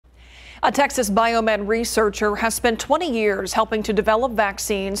A Texas biomed researcher has spent 20 years helping to develop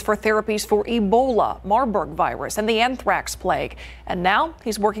vaccines for therapies for Ebola, Marburg virus, and the anthrax plague. And now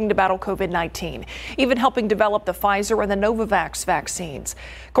he's working to battle COVID-19, even helping develop the Pfizer and the Novavax vaccines.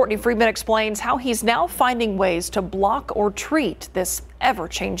 Courtney Friedman explains how he's now finding ways to block or treat this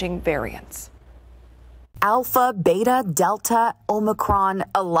ever-changing variant. Alpha, Beta, Delta, Omicron.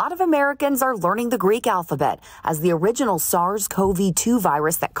 A lot of Americans are learning the Greek alphabet as the original SARS-CoV-2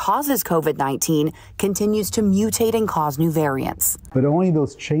 virus that causes COVID-19 continues to mutate and cause new variants. But only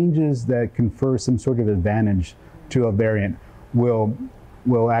those changes that confer some sort of advantage to a variant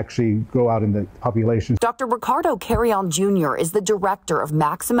will actually go out in the population. Dr. Ricardo Carrion Jr. is the director of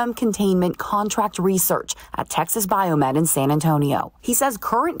Maximum Containment Contract Research at Texas Biomed in San Antonio. He says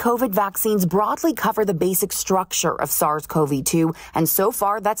current COVID vaccines broadly cover the basic structure of SARS-CoV-2, and so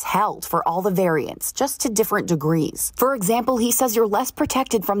far that's held for all the variants, just to different degrees. For example, he says you're less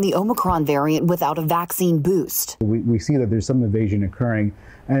protected from the Omicron variant without a vaccine boost. We see that there's some evasion occurring,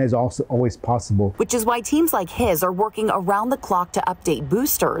 and it's also always possible. Which is why teams like his are working around the clock to update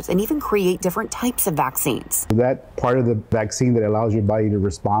boosters and even create different types of vaccines. That part of the vaccine that allows your body to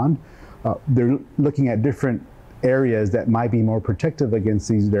respond, they're looking at different areas that might be more protective against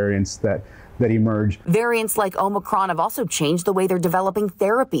these variants that emerge. Variants like Omicron have also changed the way they're developing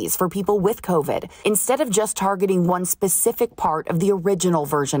therapies for people with COVID, instead of just targeting one specific part of the original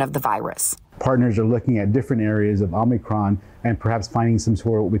version of the virus. Partners are looking at different areas of Omicron and perhaps finding some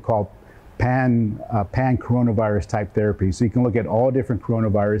sort of what we call pan coronavirus type therapy. So you can look at all different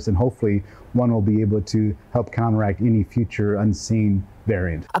coronavirus and hopefully one will be able to help counteract any future unseen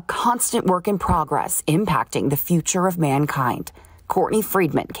variant. A constant work in progress impacting the future of mankind. Courtney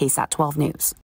Friedman, KSAT 12 News.